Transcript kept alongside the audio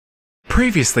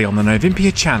Previously on the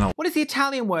Novympia channel. What is the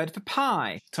Italian word for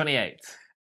pie? 28.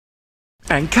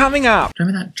 And coming up.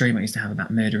 Remember that dream I used to have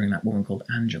about murdering that woman called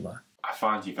Angela? I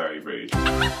find you very rude.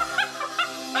 The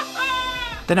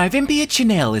Novympia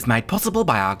channel is made possible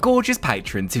by our gorgeous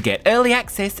patrons who get early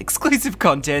access, exclusive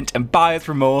content, and buyer's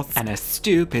remorse, and a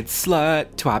stupid slur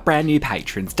to our brand new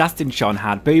patrons: Dustin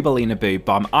Shonhard, Boobalina Boob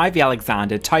Bomb, Ivy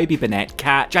Alexander, Toby Burnett,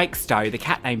 Kat, Jake Stowe, the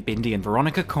cat named Bindi, and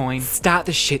Veronica Coyne. Start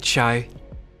the shit show.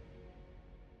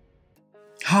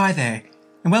 Hi there,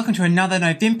 and welcome to another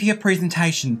Novympia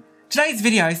presentation. Today's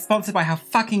video is sponsored by how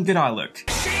fucking good I look.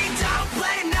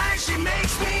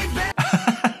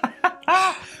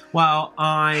 Well,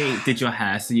 I did your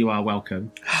hair, so you are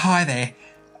welcome. Hi there,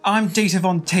 I'm Dieter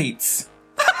von Teets.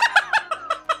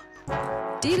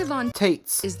 Dieter von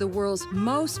Teets is the world's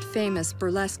most famous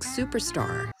burlesque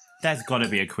superstar. There's got to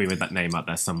be a queen with that name out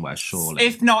there somewhere, surely.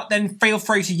 If not, then feel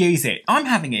free to use it. I'm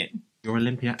having it. You're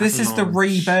Olympia. This is the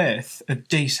rebirth of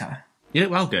Dieter. You look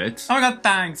well good. Oh my god,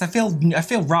 thanks. I feel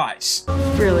right.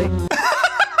 Really?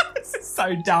 This is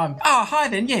so dumb. Oh, hi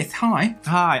then. Yes, hi.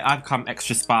 Hi, I've come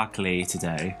extra sparkly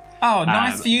today. Oh,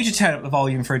 nice for you to turn up the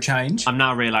volume for a change. I'm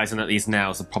now realising that these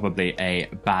nails are probably a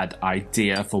bad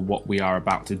idea for what we are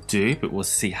about to do, but we'll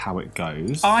see how it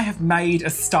goes. I have made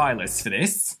a stylus for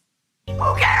this.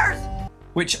 Who cares?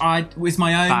 Which was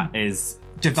my own That is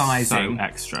devising. so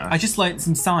extra. I just learnt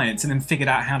some science and then figured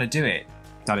out how to do it.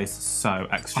 That is so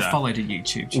extra. I followed a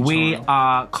YouTube tutorial. We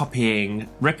are copying,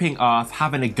 ripping off,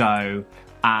 having a go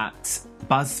at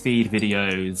Buzzfeed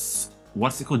videos.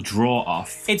 What's it called?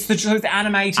 Draw-Off. It's the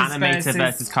animators Animator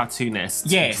versus cartoonist.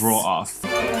 Yes. Draw-Off.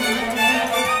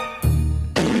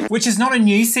 Which is not a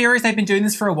new series. They've been doing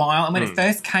this for a while. And when it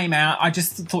first came out, I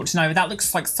just thought, to know, that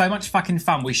looks like so much fucking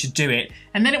fun. We should do it.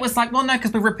 And then it was like, well, no,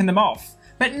 because we're ripping them off.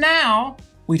 But now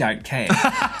we don't care.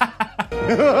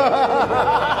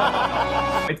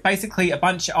 It's basically a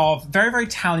bunch of very, very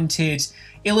talented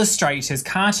illustrators,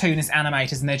 cartoonists,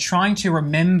 animators, and they're trying to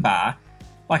remember,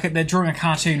 like they're drawing a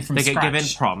cartoon from scratch. They get given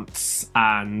prompts,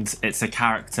 and it's a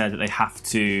character that they have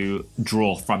to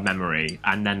draw from memory,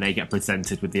 and then they get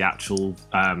presented with the actual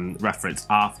reference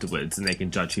afterwards, and they can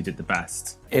judge who did the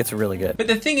best. It's really good. But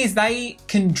the thing is, they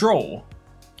can draw.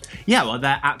 Yeah, well,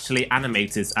 they're actually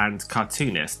animators and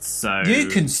cartoonists, so... You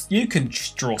can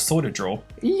draw, sort of draw.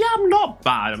 Yeah, I'm not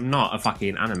bad. I'm not a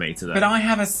fucking animator, though. But I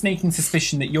have a sneaking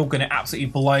suspicion that you're going to absolutely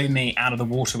blow me out of the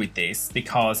water with this,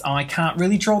 because I can't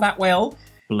really draw that well.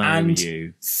 Blow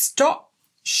you. Stop.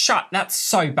 Shut. That's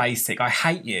so basic. I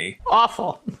hate you.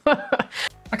 Awful.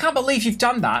 I can't believe you've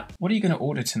done that. What are you going to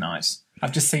order tonight?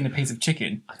 I've just seen a piece of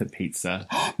chicken. A pizza.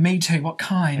 Me too. What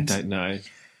kind? I don't know.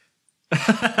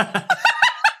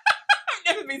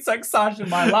 I've never been so excited in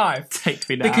my life. Take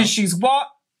me now. Because she's what?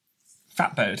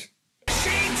 Fat bird.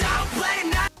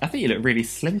 I think you look really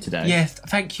slim today. Yes,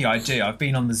 thank you, I do. I've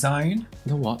been on The Zone.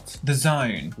 The what? The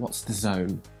Zone. What's The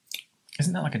Zone?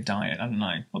 Isn't that like a diet? I don't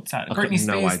know. What's that? I've got Britney Spears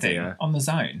no thing idea. on The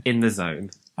Zone. In The Zone.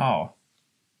 Oh.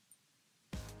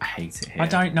 I hate it here. I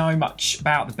don't know much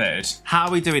about the bird. How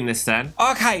are we doing this then?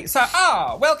 Okay, so,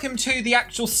 welcome to the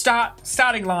actual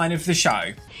starting line of the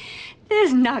show.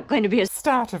 There's not going to be a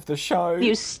Start of the show.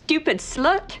 you stupid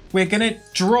slut. We're going to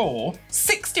draw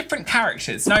 6 different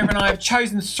characters. Nova and I have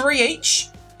chosen 3 each.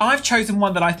 I've chosen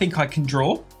one that I think I can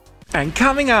draw. And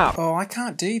coming up. Oh, I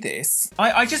can't do this.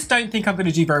 I just don't think I'm going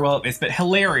to do very well at this, but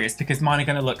hilarious because mine are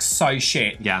going to look so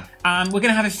shit. Yeah. We're going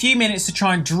to have a few minutes to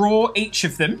try and draw each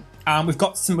of them. We're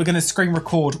going to screen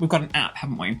record. We've got an app,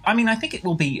 haven't we? I mean, I think it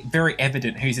will be very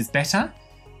evident whose is better,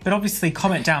 but obviously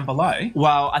comment down below.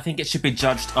 Well, I think it should be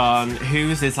judged on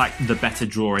whose is like the better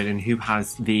drawing and who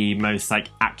has the most like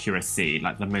accuracy,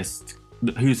 like the most,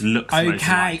 whose looks most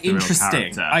like the real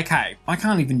interesting. character. Okay, I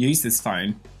can't even use this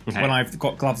phone when I've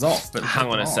got gloves off. But Hang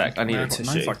on a sec, I need a I've got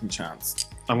tissue. No fucking chance.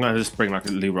 I'm going to just bring like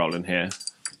a loo roll in here.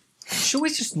 She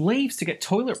always just leaves to get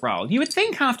toilet roll. You would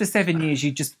think after 7 years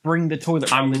you'd just bring the toilet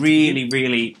roll. I'm really,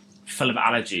 really full of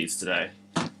allergies today.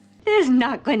 There's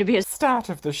not going to be a Start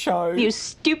of the show. you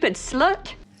stupid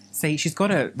slut. See, she's got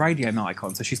a radio mic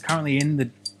on, so she's currently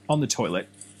on the toilet.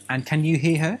 And can you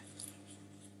hear her?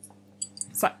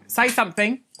 Say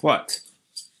something. What?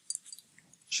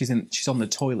 She's on the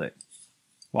toilet.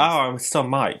 Oh, I'm still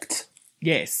mic'd.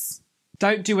 Yes.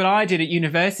 Don't do what I did at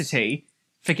university.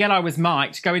 Forget I was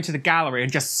mic'd, go into the gallery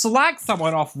and just slag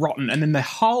someone off rotten, and then the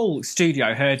whole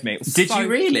studio heard me. It was Did you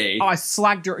really? I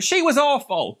slagged her. She was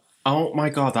awful. Oh my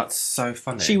god, that's so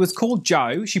funny. She was called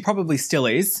Jo. She probably still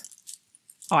is.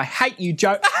 I hate you,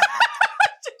 Jo.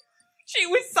 She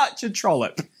was such a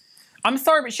trollop. I'm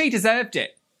sorry, but she deserved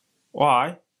it.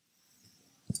 Why?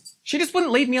 She just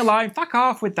wouldn't leave me alone. Fuck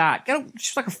off with that.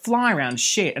 She's like a fly around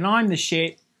shit, and I'm the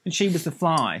shit, and she was the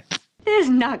fly. There's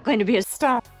not going to be a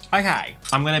Stop. Okay.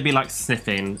 I'm going to be like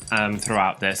sniffing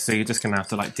throughout this, so you're just going to have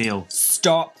to like deal.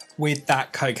 Stop with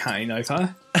that cocaine,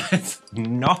 Nova. It's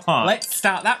not. Let's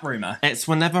start that rumour. It's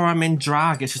whenever I'm in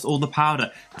drag, it's just all the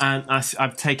powder. And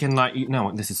I've taken like, you know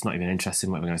what, this is not even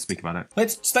interesting what we're going to speak about it.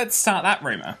 Let's start that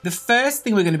rumour. The first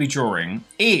thing we're going to be drawing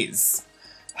is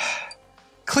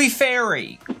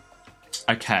Clefairy.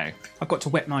 Okay. I've got to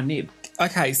wet my nib.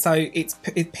 Okay, so it's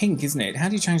pink, isn't it? How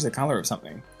do you change the colour of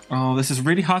something? Oh, this is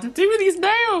really hard to do with these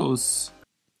nails.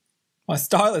 My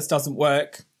stylus doesn't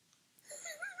work.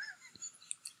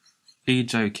 Are you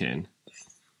joking?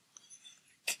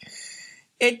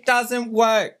 It doesn't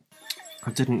work.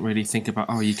 I didn't really think about,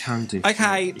 oh, you can do.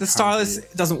 Okay, the stylus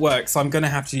doesn't work, so I'm going to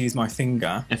have to use my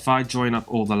finger. If I join up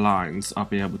all the lines, I'll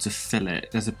be able to fill it.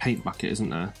 There's a paint bucket, isn't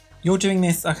there? You're doing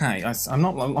this, okay, I'm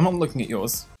not looking at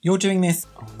yours. You're doing this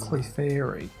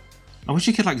Clefairy. I wish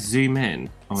you could like zoom in.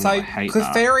 Oh, So, no, I hate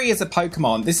that. Clefairy is a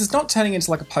Pokemon. This is not turning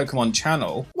into like a Pokemon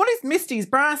channel. What is Misty's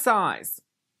bra size?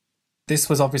 This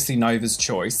was obviously Nova's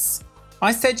choice.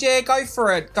 I said, yeah, go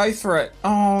for it, go for it.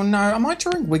 Oh no, am I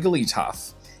drawing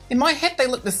Wigglytuff? In my head, they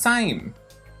look the same.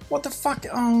 What the fuck?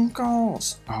 Oh god.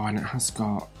 Oh, and it's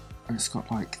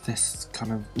got like this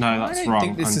kind of. No, that's I don't wrong.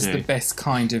 think this is Undo. the best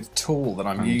kind of tool that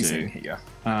I'm Undo. using here.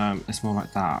 It's more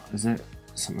like that, is it?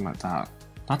 Something like that.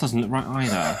 That doesn't look right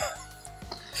either.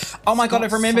 Oh my god, got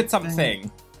I've remembered something.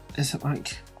 something. Is it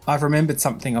like? I've remembered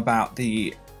something about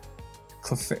the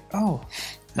Clefairy. Oh.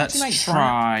 Let's make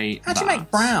try. How'd you make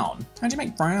brown? How'd you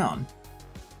make brown?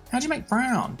 How'd you make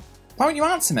brown? Why won't you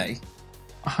answer me?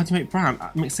 How do you make brown?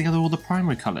 Mix together all the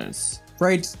primary colours.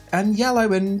 Red and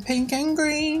yellow and pink and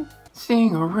green.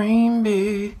 Sing a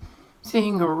rainbow,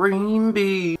 sing a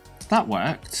rainbow. That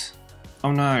worked.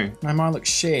 Oh no. No, mine looks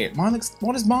shit. Mine looks.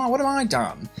 What have I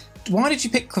done? Why did you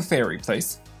pick Clefairy,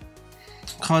 please?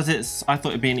 Because I thought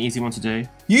it'd be an easy one to do.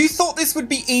 You thought this would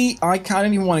be I can't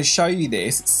even want to show you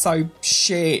this. It's so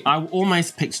shit. I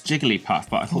almost picked Jigglypuff,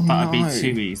 but I thought that would be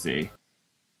too easy.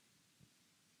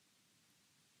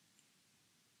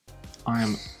 I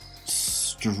am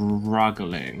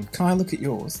struggling. Can I look at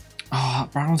yours? Oh,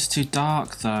 that brown's too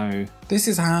dark though. This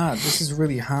is hard. This is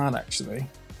really hard, actually.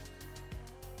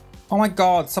 Oh my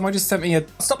god, someone just sent me a...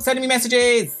 Stop sending me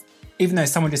messages! Even though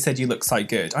someone just said you look so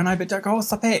good. I know, but don't go,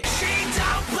 stop it.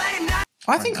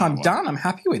 I think I'm done. I'm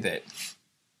happy with it.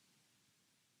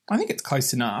 I think it's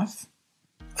close enough.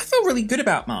 I feel really good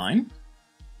about mine.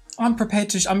 I'm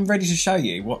ready to show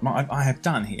you what I have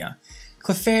done here.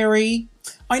 Clefairy.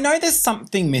 I know there's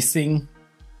something missing,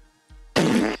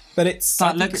 but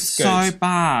That looks so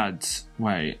bad.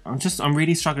 Wait, I'm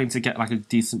really struggling to get like a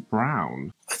decent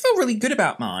brown. I feel really good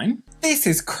about mine. This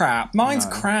is crap. Mine's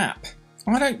crap.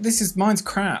 Mine's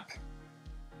crap.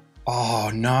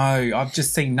 Oh no, I've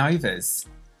just seen Nova's.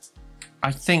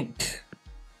 I think.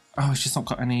 Oh, it's just not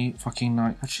got any fucking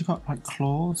like. Has she got like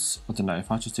claws? I don't know.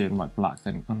 If I just do it in like black,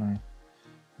 then oh no. I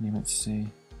need to see.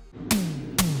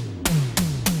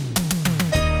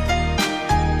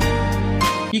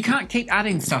 You can't keep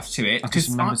adding stuff to it I just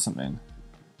remembered something.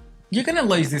 You're gonna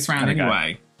lose this round There we go.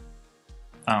 anyway.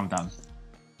 Oh, I'm done.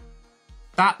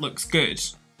 That looks good.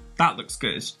 That looks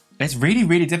good. It's really,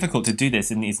 really difficult to do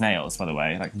this in these nails, by the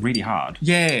way. Like, really hard.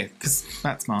 Yeah, because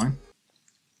that's mine.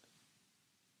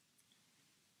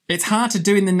 It's hard to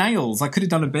do in the nails. I could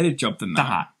have done a better job than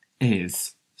that. That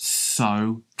is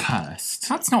so cursed.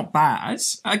 That's not bad.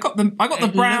 I got the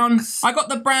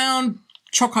brown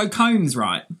choco cones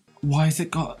right. Why has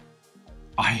it got...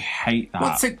 I hate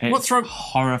that. What's wrong?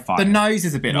 Horrifying. The nose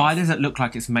is a bit off. Why does it look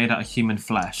like it's made out of human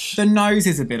flesh? The nose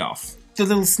is a bit off. The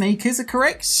little sneakers are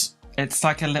correct. It's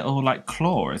like a little, like,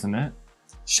 claw, isn't it?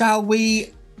 Shall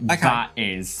we... Okay. That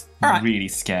is right. really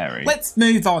scary. Let's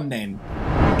move on then.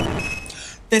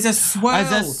 There's a swirl.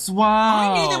 There's a swirl.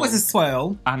 I knew there was a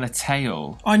swirl. And a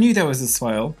tail. I knew there was a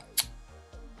swirl.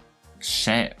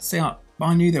 Shit. See,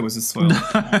 I knew there was a swirl.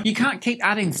 You can't keep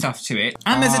adding stuff to it.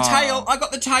 And there's a tail. I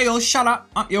got the tail. Shut up.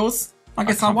 Up yours. I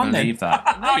guess I won then. I can't believe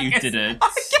that. No, you didn't. I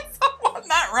guess I won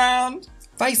that round.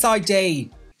 Face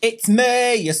ID. It's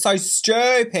me. You're so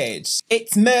stupid.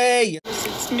 It's me.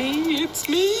 It's me. It's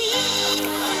me.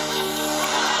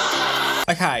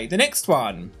 Okay, the next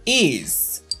one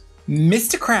is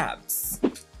Mr. Krabs.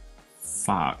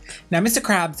 Fuck. Now, Mr.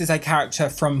 Krabs is a character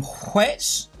from what?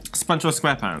 SpongeBob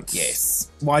SquarePants. Yes.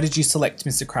 Why did you select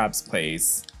Mr. Krabs,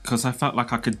 please? Because I felt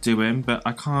like I could do him, but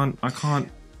I can't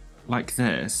like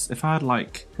this. If I had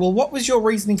like... Well, what was your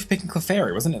reasoning for picking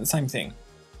Clefairy? Wasn't it the same thing?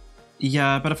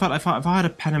 Yeah, but I felt like if I had a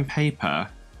pen and paper,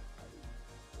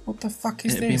 What the fuck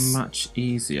is It'd this? be much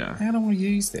easier. How do I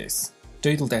use this?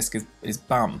 Doodle desk is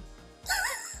bum.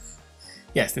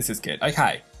 Yes, this is good.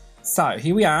 Okay, so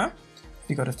here we are. Have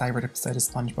you got a favourite episode of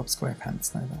SpongeBob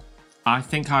SquarePants, Nova? I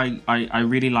think I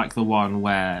really like the one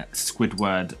where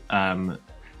Squidward,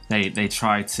 they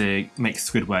try to make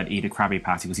Squidward eat a Krabby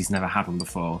Patty because he's never had one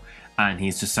before, and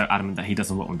he's just so adamant that he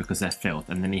doesn't want one because they're filth,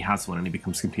 and then he has one and he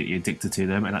becomes completely addicted to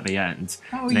them, and at the end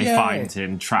they find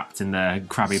him trapped in the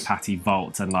Krabby Patty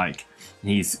vault, and like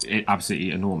he's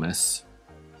absolutely enormous.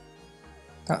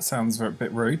 That sounds a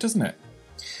bit rude, doesn't it?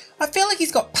 I feel like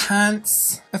he's got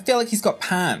pants. I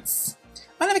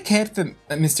never cared for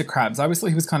Mr. Krabs. I always thought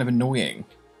he was kind of annoying.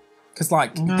 Because,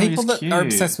 like, people that are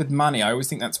obsessed with money, I always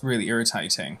think that's really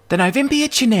irritating. The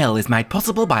Novympia channel is made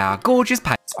possible by our gorgeous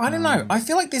I don't know. I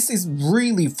feel like this is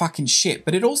really fucking shit,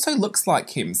 but it also looks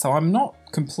like him, so I'm not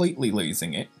completely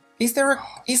losing it. Is there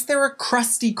a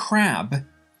Krusty Krab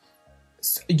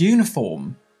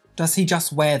uniform? Does he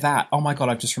just wear that? Oh my god,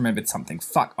 I've just remembered something.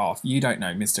 Fuck off. You don't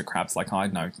know Mr. Krabs like I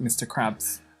know Mr.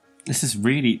 Krabs. This is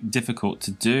really difficult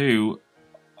to do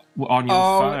on your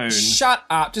phone. Oh, shut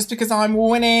up. Just because I'm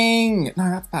winning. No,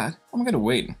 that's bad. I'm going to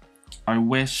win. I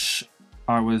wish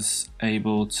I was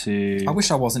able to... I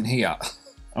wish I wasn't here.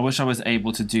 I wish I was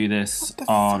able to do this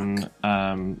on,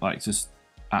 like, just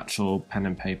actual pen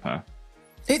and paper.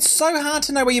 It's so hard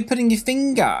to know where you're putting your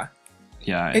finger.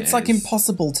 Yeah, it's like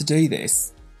impossible to do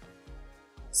this.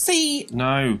 See?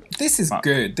 No. This is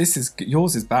good. This is good.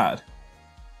 Yours is bad.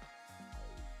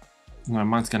 No,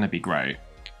 mine's going to be great.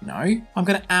 No. I'm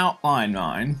going to outline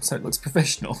mine so it looks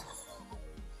professional.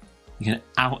 You're going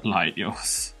to outline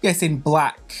yours? Yes, in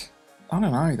black. I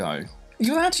don't know, though. Are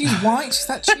you allowed to use white? Is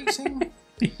that cheating?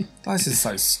 This is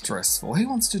so stressful. Who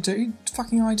wants to do... What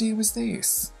fucking idea was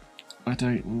this? I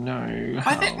don't know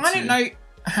I don't know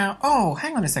how... Oh,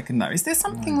 hang on a second, though. Is there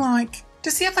something like...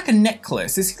 Does he have like a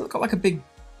necklace? Has he got like a big...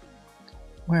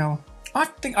 Well, I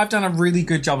think I've done a really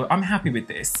good job. I'm happy with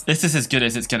this. This is as good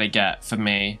as it's going to get for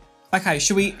me. Okay,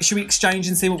 should we exchange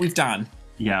and see what we've done?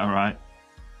 Yeah, all right.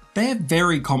 They're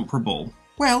very comparable.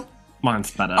 Well...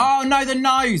 Mine's better. Oh, no, the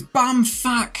nose. Bum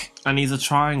fuck. And he's a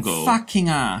triangle. Fucking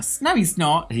ass. No, he's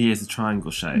not. He is a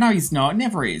triangle shape. No, he's not.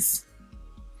 Never is.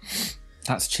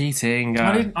 That's cheating.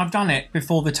 I've done it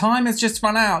before the time has just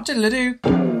run out.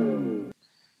 Diddle-a-doo.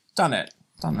 Done it.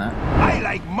 Done that. I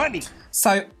like money.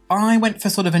 So I went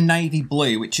for sort of a navy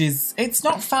blue, which is... It's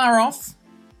not far off.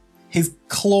 His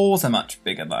claws are much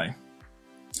bigger, though.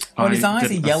 Oh, and his eyes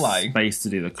are yellow. Space to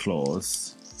do the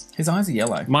claws. His eyes are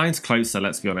yellow. Mine's closer,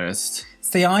 let's be honest.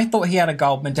 See, I thought he had a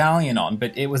gold medallion on,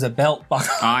 but it was a belt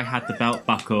buckle. I had the belt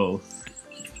buckle.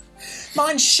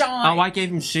 Mine's shy. Oh, I gave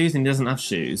him shoes and he doesn't have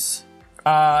shoes.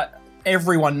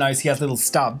 Everyone knows he has little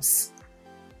stubs.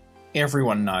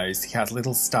 Everyone knows he has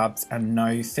little stubs and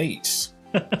no feet.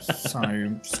 So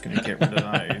I'm just going to get rid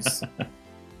of those.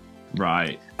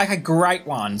 Right. Okay, great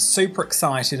one. Super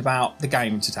excited about the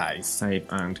game today. Save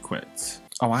and quit.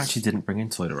 Oh, I actually didn't bring in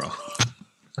toilet roll.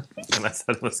 And I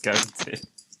said I was going to.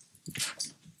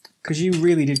 Because you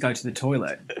really did go to the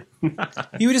toilet.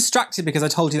 You were distracted because I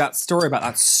told you that story about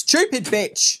that stupid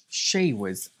bitch. She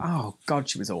was, oh God,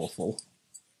 she was awful.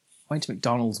 I went to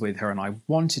McDonald's with her and I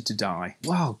wanted to die.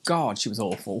 Oh God, she was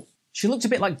awful. She looked a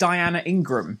bit like Diana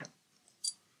Ingram.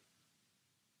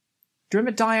 Do you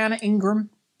remember Diana Ingram?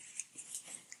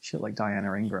 She looked like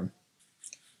Diana Ingram.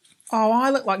 Oh, I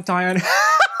look like Diana...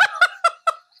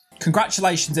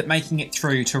 Congratulations at making it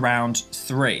through to round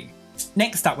 3.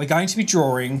 Next up, we're going to be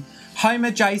drawing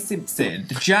Homer J. Simpson.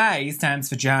 The J stands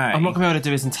for J. I'm not going to be able to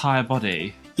do his entire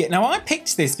body. Yeah, now I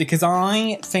picked this because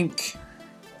I think...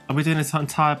 Are we doing his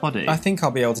entire body? I think I'll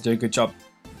be able to do a good job.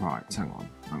 Right, hang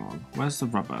on. Where's the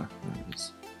rubber? There it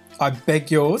is. I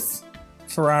beg yours.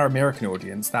 For our American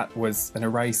audience, that was an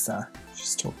eraser.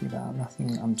 Just talking about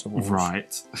nothing untoward.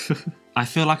 Right. I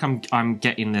feel like I'm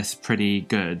getting this pretty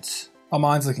good. Oh,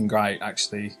 mine's looking great,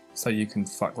 actually. So you can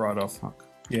fuck right off. Fuck.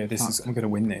 Yeah, I'm going to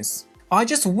win this. I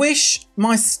just wish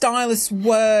my stylus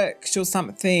worked or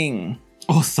something.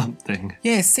 Or something.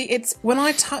 Yeah, see, it's when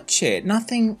I touch it,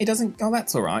 nothing, it doesn't... Oh,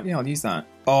 that's all right. Yeah, I'll use that.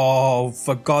 Oh,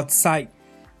 for God's sake.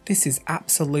 This is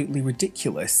absolutely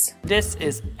ridiculous. This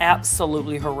is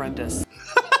absolutely horrendous.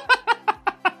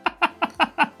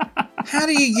 How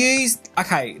do you use...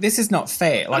 Okay, this is not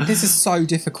fair. Like, this is so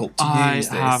difficult to use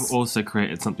this. I have also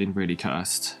created something really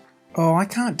cursed. Oh, I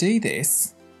can't do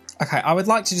this. Okay, I would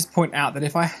like to just point out that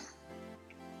if I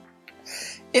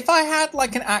had,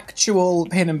 like, an actual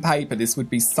pen and paper, this would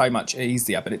be so much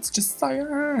easier, but it's just so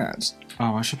hard.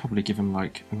 Oh, I should probably give him,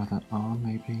 like, another arm,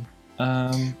 maybe.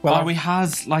 Well, he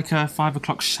has, like, a 5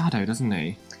 o'clock shadow, doesn't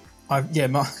he?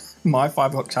 Yeah, My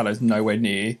 5 o'clock shadow is nowhere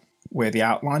near where the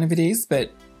outline of it is,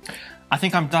 but I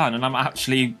think I'm done and I'm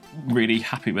actually really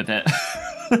happy with it.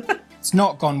 it's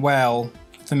not gone well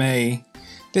for me.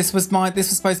 This was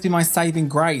supposed to be my saving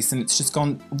grace and it's just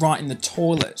gone right in the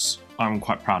toilet. I'm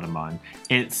quite proud of mine.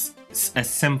 It's a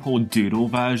simple doodle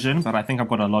version, but I think I've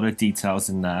got a lot of details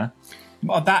in there.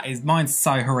 Oh, mine's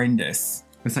so horrendous.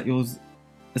 Is that yours?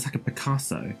 It's like a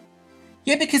Picasso.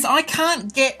 Yeah, because I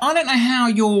don't know how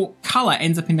your colour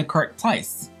ends up in the correct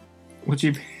place. What do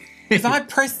you mean? Because I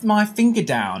press my finger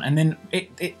down and then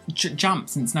it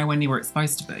jumps and it's nowhere near where it's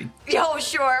supposed to be. Oh,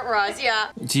 sure it was, yeah.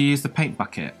 Do you use the paint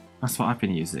bucket? That's what I've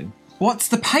been using. What's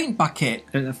the paint bucket?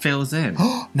 It fills in.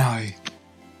 No.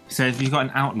 So if you've got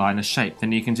an outline, a shape,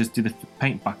 then you can just do the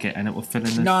paint bucket and it will fill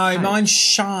in the No, shape. mine's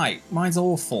shite. Mine's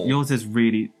awful. Yours is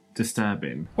really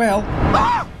disturbing. Well,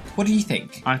 what do you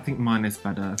think? I think mine is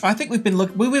better. I think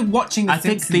we were watching The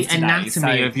Simpsons think the today,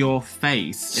 anatomy so- of your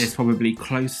face is probably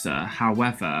closer.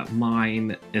 However,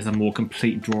 mine is a more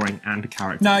complete drawing and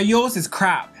character. No, yours is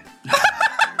crap.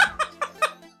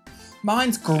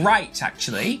 Mine's great,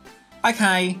 actually.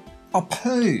 Okay, I'll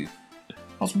poo. I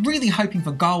was really hoping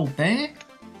for gold there.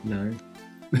 No.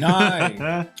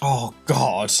 No. Oh,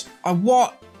 God.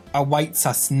 What awaits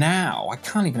us now? I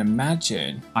can't even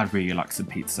imagine. I'd really like some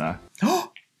pizza.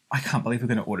 I can't believe we're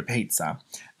going to order pizza.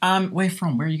 Where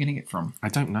from? Where are you going to get from? I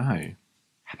don't know.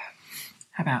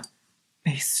 How about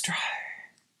bistro?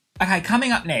 Okay,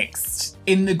 coming up next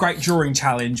in the Great Drawing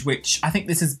Challenge, which I think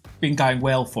this has been going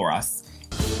well for us,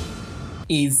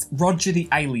 is Roger the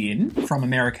Alien from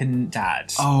American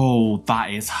Dad. Oh, that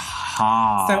is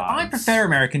hard. So I prefer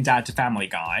American Dad to Family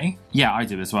Guy. Yeah, I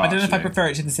do as well. I don't know if I actually. prefer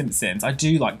it to The Simpsons. I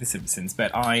do like The Simpsons,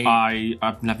 but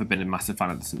I've never been a massive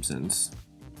fan of The Simpsons.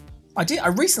 I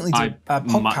recently did a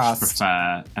podcast. much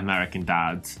prefer American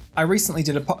Dad. I recently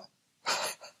did a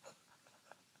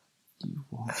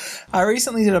I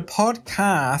recently did a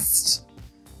podcast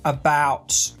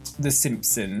about The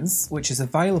Simpsons, which is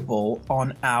available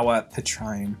on our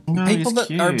Patreon. No, People it's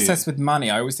that are cute. obsessed with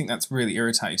money, I always think that's really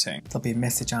irritating. There'll be a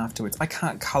message afterwards. I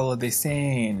can't colour this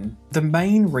in. The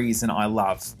main reason I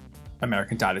love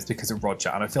American Dad is because of Roger,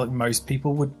 and I feel like most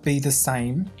people would be the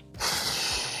same.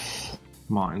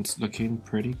 Mine's looking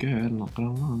pretty good, not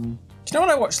gonna lie. Do you know what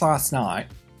I watched last night?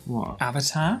 What?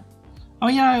 Avatar. Oh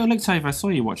yeah, I looked over. I saw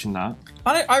you watching that.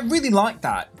 I really like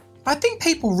that. I think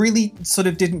people really sort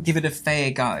of didn't give it a fair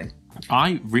go.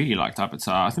 I really liked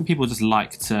Avatar. I think people just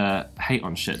like to hate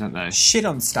on shit, don't they? Shit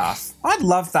on stuff. I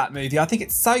love that movie. I think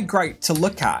it's so great to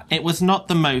look at. It was not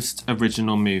the most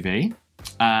original movie,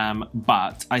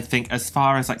 but I think as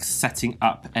far as like setting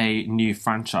up a new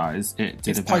franchise, it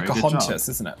did It's a very good job. Pocahontas,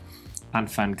 isn't it? And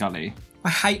Fangully. I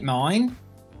hate mine.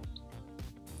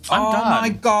 I'm oh done. my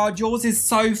god, yours is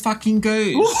so fucking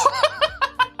good.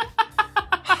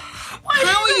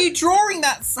 How are you drawing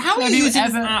that? How are Have you you using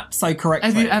ever- this app so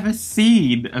correctly? Have you ever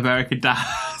seen American Dad?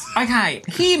 Okay,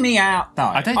 hear me out though.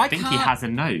 I don't think he can't- has a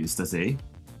nose, does he?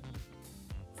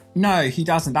 No, he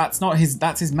doesn't. That's not his.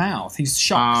 That's his mouth. He's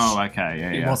shocked. Oh, okay,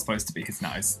 yeah, It yeah. was supposed to be his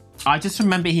nose. I just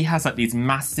remember he has like these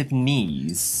massive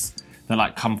knees that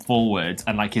like come forward,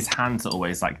 and like his hands are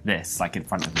always like this, like in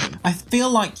front of him. I feel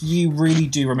like you really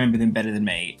do remember them better than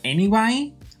me.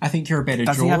 Anyway, I think you're a better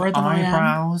Does he drawer have than I am.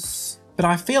 eyebrows? But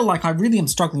I feel like I really am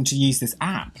struggling to use this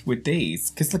app with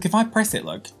these. Because look, if I press it,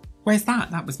 look. Where's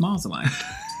that? That was miles away.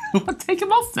 Well, take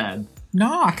him off then.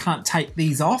 No, I can't take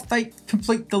these off. They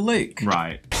complete the look.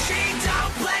 Right.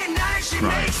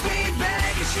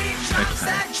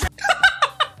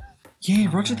 Yeah,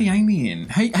 Roger the Alien.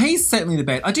 He's certainly the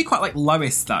best. I do quite like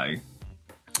Lois, though.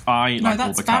 I like that's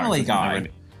all the Family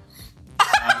characters, Guy.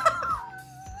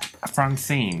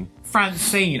 Francine.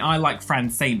 Francine. I like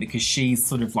Francine because she's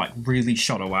sort of like really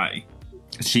shot away.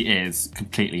 She is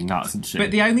completely nuts, isn't she?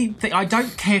 But the only thing, I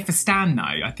don't care for Stan, though.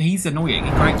 I think he's annoying.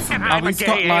 He grates on me. oh, he's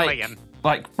got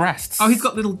like breasts. Oh, he's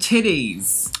got little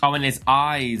titties. Oh, and his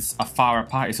eyes are far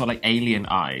apart. He's got like alien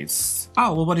eyes.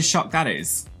 Oh, well, what a shock that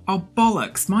is. Oh,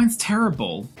 bollocks. Mine's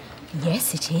terrible.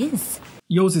 Yes, it is.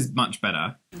 Yours is much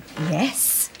better.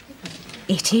 Yes,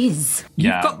 it is. You've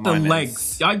Yeah, got the mine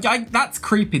is. legs. That's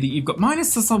creepy that you've got. Mine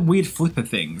is just some weird flipper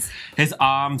things. His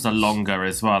arms are longer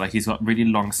as well. Like he's got really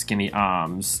long, skinny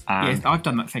arms, and, Yes, I've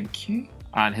done that, thank you.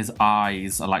 and his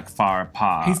eyes are like far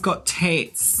apart. He's got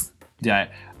tits. yeah.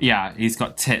 He's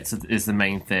got tits is the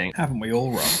main thing. Haven't we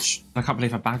all, Rog? I can't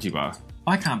believe how bad you are.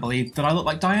 I can't believe that I look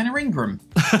like Diana Ingram.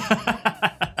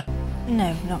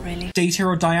 No, not really. Dita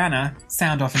or Diana,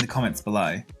 sound off in the comments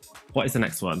below. What is the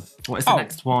next one? What is the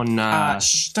next one?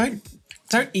 Don't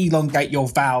Don't elongate your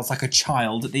vowels like a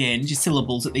child at the end, your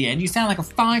syllables at the end. You sound like a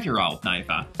 5-year-old,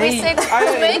 Nova. We said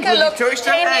make her look 10 years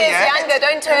younger,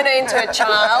 don't turn her into a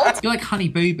child. You're like Honey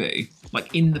Boo Boo,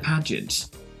 like in the pageant.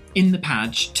 In the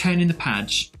page, turn in the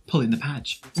page, pull in the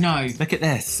page. No. Look at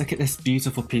this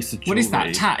beautiful piece of jewelry. What is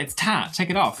that? Tat. It's tat.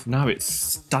 Take it off. No, it's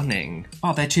stunning.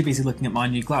 Oh, they're too busy looking at my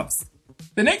new gloves.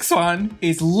 The next one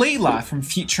is Leela from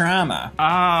Futurama.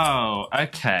 Oh,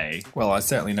 okay. Well, I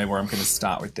certainly know where I'm going to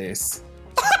start with this.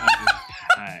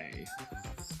 Okay.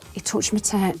 It touched my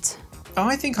tat.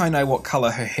 I think I know what colour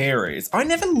her hair is. I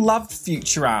never loved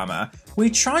Futurama. We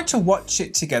tried to watch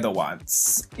it together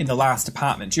once in the last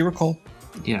apartment. Do you recall?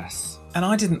 Yes. And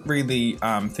I didn't really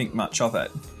think much of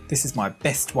it. This is my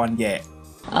best one yet.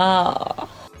 Oh.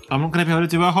 I'm not going to be able to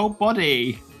do a whole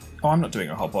body. Oh, I'm not doing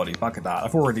a whole body. Bugger that.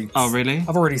 I've already... Oh, really?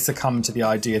 I've already succumbed to the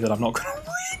idea that I'm not going to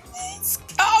win this.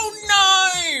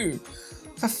 Oh, no!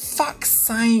 For fuck's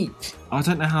sake. I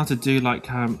don't know how to do, like,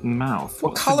 her mouth.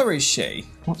 What colour is she?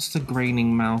 What's the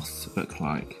graining mouth look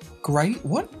like? Great?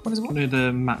 What? What is what? You know,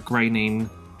 the matte graining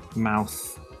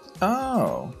mouth.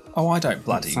 Oh. Oh, I don't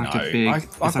bloody it's like know. A big,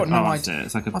 I've got no idea.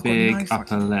 It's like a big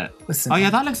upper lip. Listen, oh yeah,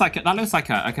 that looks like it. That looks like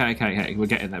her. Okay. We're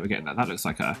getting there. That looks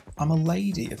like her. I'm a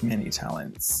lady of many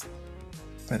talents,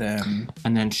 but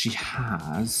And then she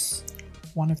has.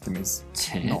 One of them is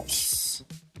tits.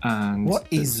 And what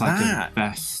is like that? A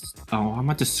vest. Oh, how am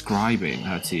I describing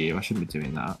her to you? I shouldn't be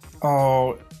doing that.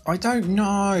 Oh, I don't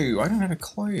know. I don't have a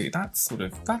clue. That's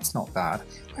not bad.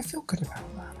 I feel good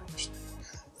about that actually.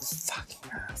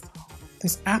 Fucking asshole.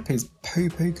 This app is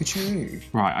poo-poo-ka-choo.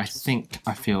 Right, I think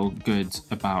I feel good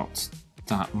about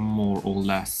that more or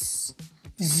less.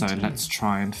 Yeah, so too. let's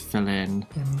try and fill in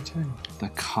me too. the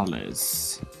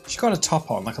colours. She's got a top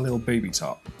on, like a little booby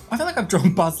top. I feel like I've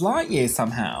drawn Buzz Lightyear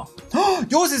somehow. Oh,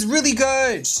 yours is really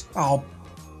good. Oh,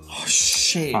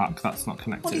 shit. Fuck, that's not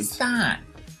connected. What is that?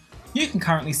 You can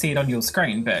currently see it on your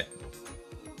screen, but...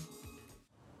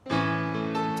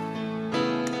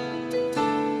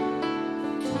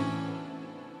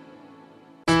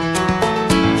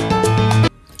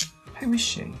 Who is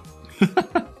she?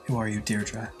 Who are you,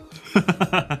 Deirdre?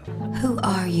 Who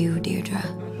are you, Deirdre?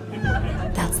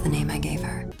 That's the name I gave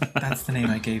her. That's the name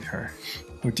I gave her.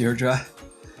 Oh, Deirdre.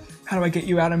 How do I get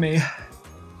you out of me?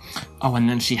 Oh, and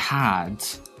then she had...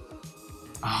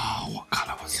 Oh, what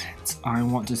colour was it? I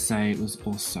want to say it was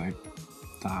also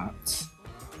that.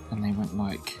 And they went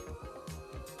like...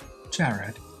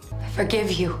 Jared. I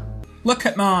forgive you. Look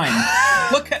at mine.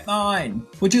 Look at mine.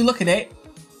 Would you look at it?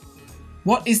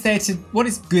 What is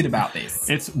good about this?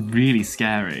 It's really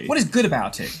scary. What is good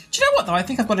about it? Do you know what though? I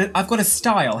think I've got a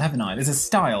style, haven't I? There's a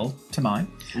style to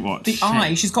mine. What? The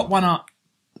eye, she's got one eye.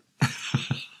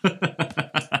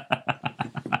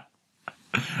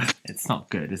 It's not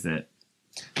good, is it?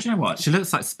 Do you know what? She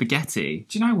looks like spaghetti.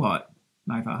 Do you know what,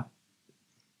 Nova?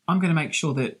 I'm going to make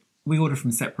sure that we order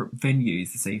from separate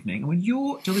venues this evening, and when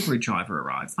your delivery driver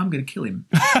arrives, I'm going to kill him.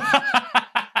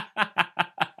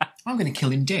 I'm going to kill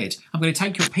him dead. I'm going to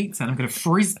take your pizza and I'm going to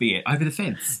frisbee it over the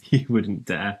fence. You wouldn't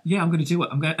dare. Yeah, I'm going to do it.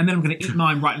 And then I'm going to eat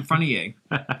mine right in front of you.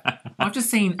 I've just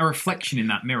seen a reflection in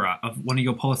that mirror of one of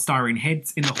your polystyrene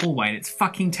heads in the hallway, and it's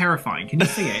fucking terrifying. Can you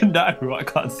see it? No, I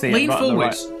can't see it. Lean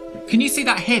forward. Can you see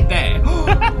that head there?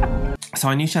 So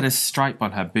I knew she had a stripe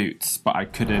on her boots, but I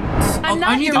couldn't.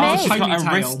 I knew that she's got a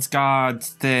wrist guard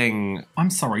thing. I'm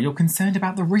sorry, you're concerned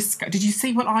about the wrist guard. Did you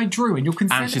see what I drew? And you're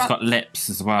concerned And she's got lips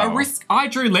as well. I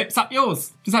drew lips up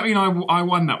yours. Does that mean I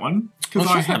won that one? Well,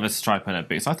 she doesn't have a stripe on her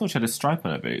boots. I thought she had a stripe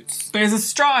on her boots. There's a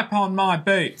stripe on my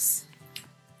boots.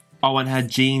 Oh, and her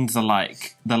jeans are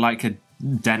they're like a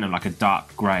denim, like a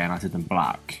dark grey, and I did them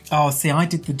black. Oh, see, I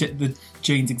did the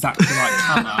jeans exactly the right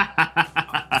colour.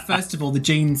 First of all, the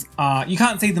jeans are... You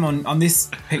can't see them on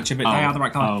this picture, but they are the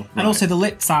right colour. Right. And also the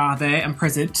lips are there and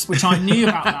present, which I knew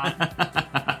about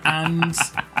that. And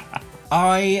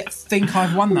I think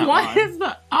I've won that one. Why is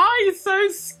the eye so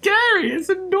scary? It's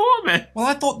enormous. Well,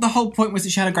 I thought the whole point was that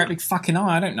she had a great big fucking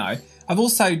eye. I don't know. I've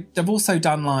also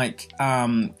done like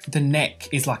the neck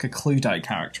is like a Cluedo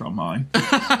character on mine.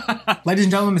 Ladies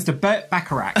and gentlemen, Mr. Burt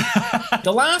Bacharach.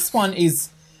 The last one is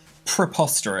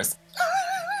preposterous.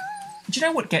 Do you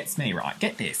know what gets me, right?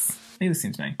 Get this. You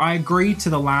listen to me. I agreed to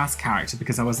the last character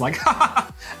because I was like,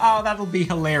 oh, that'll be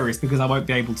hilarious because I won't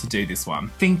be able to do this one.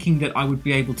 Thinking that I would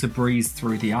be able to breeze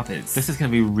through the others. This is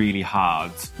going to be really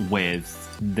hard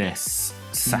with this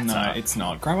setup. No, it's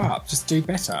not. Grow up. Just do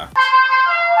better.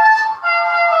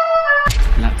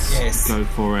 Let's go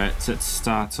for it. Let's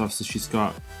start off. So she's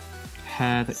got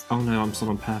hair that... Oh no, I'm still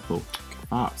on purple.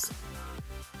 Fuck.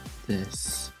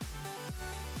 This.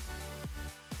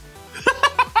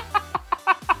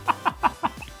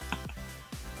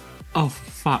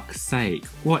 fuck's sake.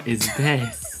 What is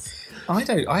this?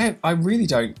 I really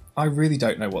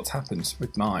don't know what's happened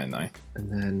with mine though.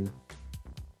 And then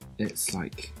it's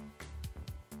like,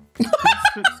 this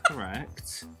looks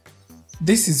correct.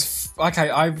 This is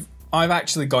okay. I've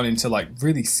actually gone into like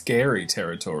really scary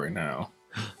territory now.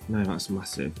 No, that's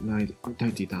massive. No,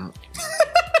 don't do that.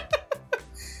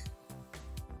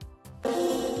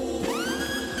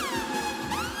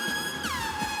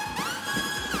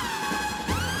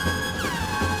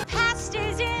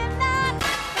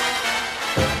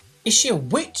 Is she a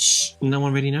witch? No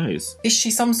one really knows. Is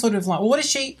she some sort of like, what is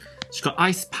she? She's got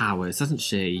ice powers, hasn't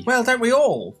she? Well, don't we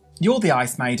all? You're the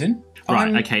Ice Maiden.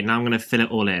 Right, okay, now I'm going to fill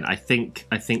it all in. I think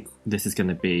this is going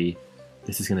to be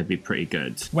pretty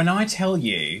good. When I tell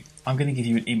you, I'm going to give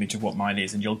you an image of what mine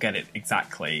is and you'll get it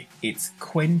exactly. It's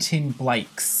Quentin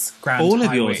Blake's Grand All of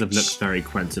High yours Witch. have looked very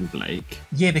Quentin Blake.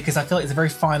 Yeah, because I feel like there's a very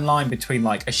fine line between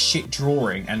like a shit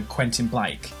drawing and Quentin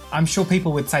Blake. I'm sure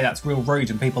people would say that's real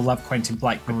rude and people love Quentin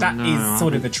Blake, but that is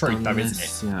sort of the truth though, isn't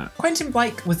it? Yeah. Quentin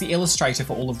Blake was the illustrator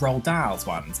for all of Roald Dahl's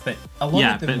ones, but a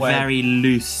lot of them were very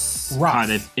loose rough,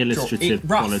 kind of illustrative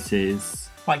rough. qualities.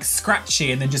 Like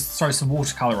scratchy and then just throw some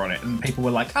watercolour on it and people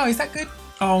were like, oh, is that good?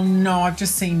 Oh no, I've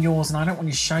just seen yours and I don't want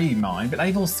to show you mine, but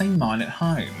they've all seen mine at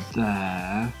home.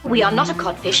 There. We are not a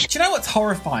codfish. Do you know what's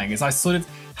horrifying is I sort of,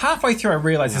 halfway through I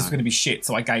realised this was going to be shit,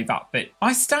 so I gave up. But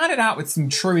I started out with some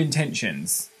true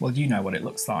intentions. Well, you know what it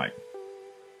looks like.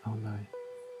 Oh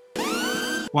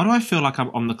no. Why do I feel like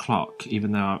I'm on the clock,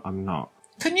 even though I'm not?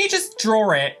 Can you just draw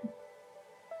it?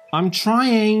 I'm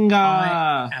trying.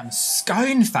 I am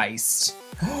scone-faced.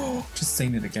 Just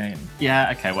seen it again.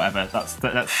 Yeah, okay, whatever. Let's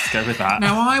go with that.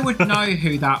 Now, I would know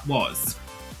who that was.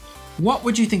 What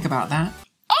would you think about that?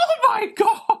 Oh my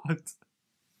god!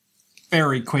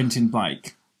 Very Quentin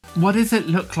Blake. What does it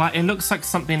look like? It looks like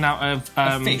something out of...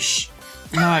 a fish.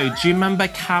 No, do you remember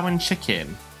Cow and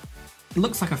Chicken? It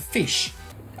looks like a fish.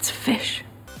 It's a fish.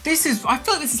 I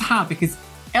feel like this is hard because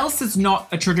Elsa's not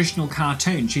a traditional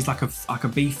cartoon. She's like a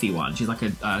beefy one. She's like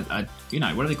a you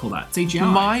know, what do they call that?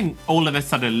 CGI. Mine all of a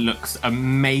sudden looks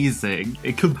amazing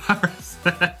in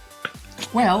comparison.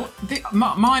 Well,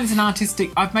 mine is an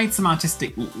artistic... I've made some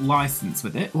artistic license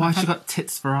with it. Why has she got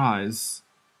tits for eyes?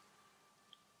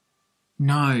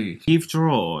 No. You've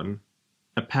drawn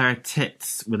a pair of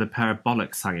tits with a pair of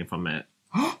bollocks hanging from it.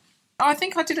 I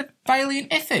think I did a valiant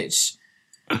effort.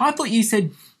 I thought you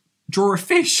said draw a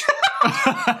fish.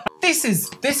 This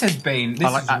has been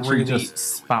really just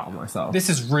spat on myself. This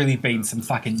has really been some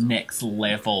fucking next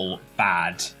level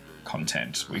bad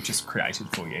content we've just created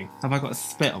for you. Have I got a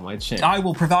spit on my chin? I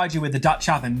will provide you with the Dutch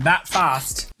oven that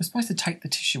fast. We're supposed to take the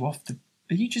tissue off the...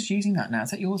 Are you just using that now?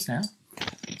 Is that yours now?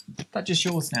 Is that just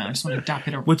yours now? I just want to dap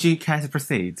it up. Would you care to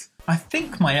proceed? I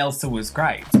think my Elsa was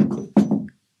great.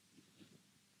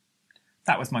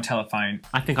 That was my telephone.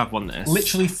 I think I've won this.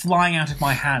 Literally flying out of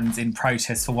my hands in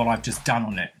protest for what I've just done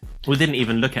on it. We didn't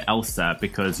even look at Elsa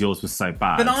because yours was so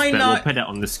bad. But we'll put it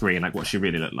on the screen like what she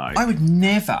really looked like. I would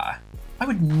never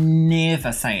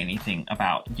say anything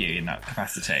about you in that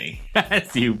capacity.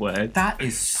 Yes, you would. That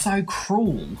is so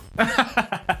cruel.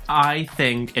 I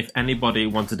think if anybody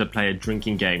wanted to play a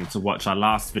drinking game to watch our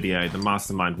last video, the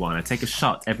Mastermind one, I take a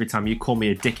shot every time you call me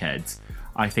a dickhead.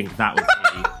 I think that would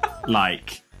be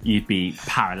like... You'd be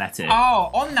paralytic. Oh,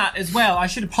 on that as well, I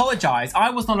should apologise. I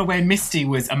was not aware Misty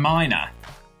was a minor.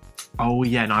 Oh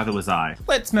yeah, neither was I.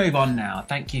 Let's move on now.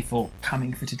 Thank you for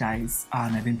coming for today's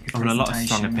Novympia presentation. A lot of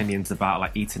strong opinions about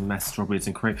like eating mess, strawberries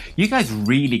and cream. You guys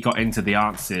really got into the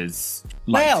answers,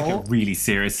 like took it really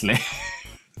seriously.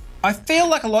 I feel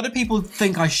like a lot of people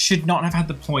think I should not have had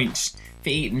the point for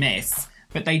eating mess,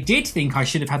 but they did think I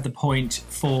should have had the point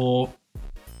for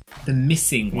the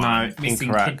missing one. No, missing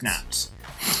incorrect. Kidnapped.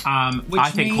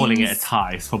 I think calling it a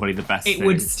tie is probably the best thing. It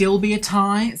would still be a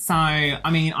tie, so, I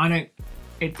mean, I don't...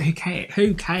 who cares?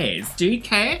 Who cares? Do you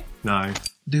care? No.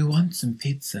 Do you want some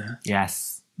pizza?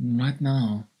 Yes. Right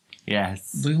now?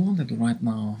 Yes. Do you want it right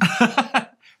now?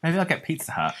 Maybe I'll get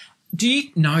Pizza Hut.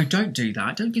 No, don't do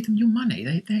that. Don't give them your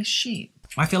money. They're shit.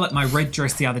 I feel like my red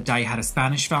dress the other day had a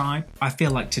Spanish vibe. I feel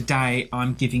like today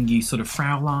I'm giving you sort of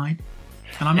Fraulein.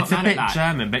 And I'm not mad at that. It's a bit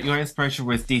German, but your inspiration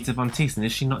was Dieter von Thyssen.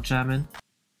 Is she not German?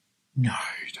 No.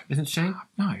 Isn't she?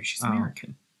 No, she's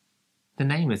American. The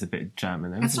name is a bit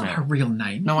German, though, That's isn't not it? her real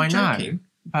name. No, I know. Joking.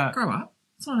 But... Grow up.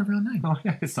 It's not her real name. Oh,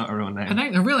 yeah, it's not a real name.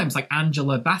 Her real name's like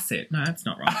Angela Bassett. No, that's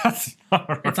not right. That's not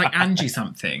right. It's like Angie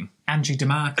something. Angie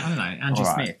DeMarco. I don't know. Angie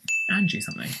All right. Smith. Angie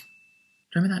something. Do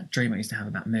you remember that dream I used to have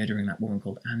about murdering that woman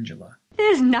called Angela?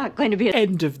 There's not going to be a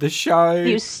End of the show.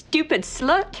 you stupid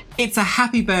slut. It's a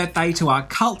happy birthday to our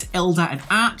cult elder and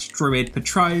arch druid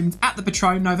patrons at the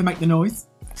Patron Nova Make the Noise.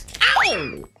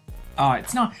 Oh! Oh,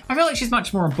 it's not. I feel like she's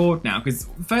much more on board now because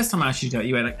first time I asked you to do it,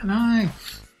 you were like, no,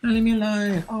 leave me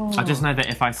alone. Oh, I just know that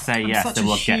if I say yes, it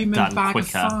will get done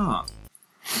quicker.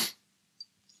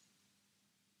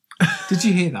 Did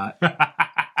you hear that?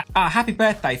 Happy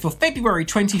birthday for February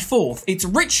 24th. It's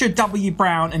Richard W.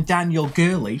 Brown and Daniel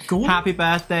Gurley. Happy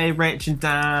birthday, Rich and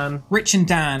Dan. Rich and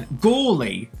Dan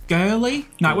Gawley. Gurley?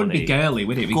 No, it wouldn't be Gurley,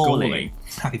 would it? It'd be Gawley.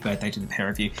 Happy birthday to the pair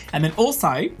of you. And then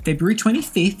also, February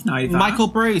 25th, Nova. Michael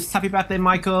Bruce. Happy birthday,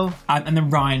 Michael. And then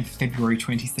Ryan, February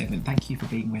 27th. Thank you for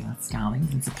being with us,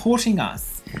 darlings, and supporting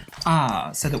us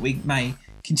so that we may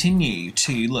continue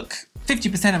to look...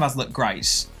 50% of us look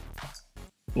great.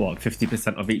 What,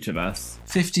 50% of each of us?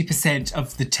 50%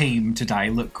 of the team today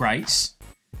look great.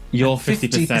 Your 50%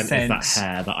 is that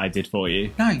hair that I did for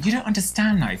you. No, you don't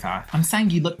understand, Nova. I'm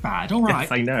saying you look bad. All right.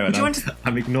 Yes, I know. And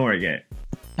I'm ignoring it.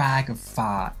 Bag of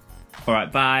fart. All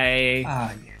right, bye.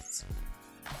 Ah, yes.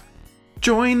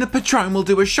 Join the Patron. We'll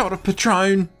do a shot of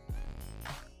Patron.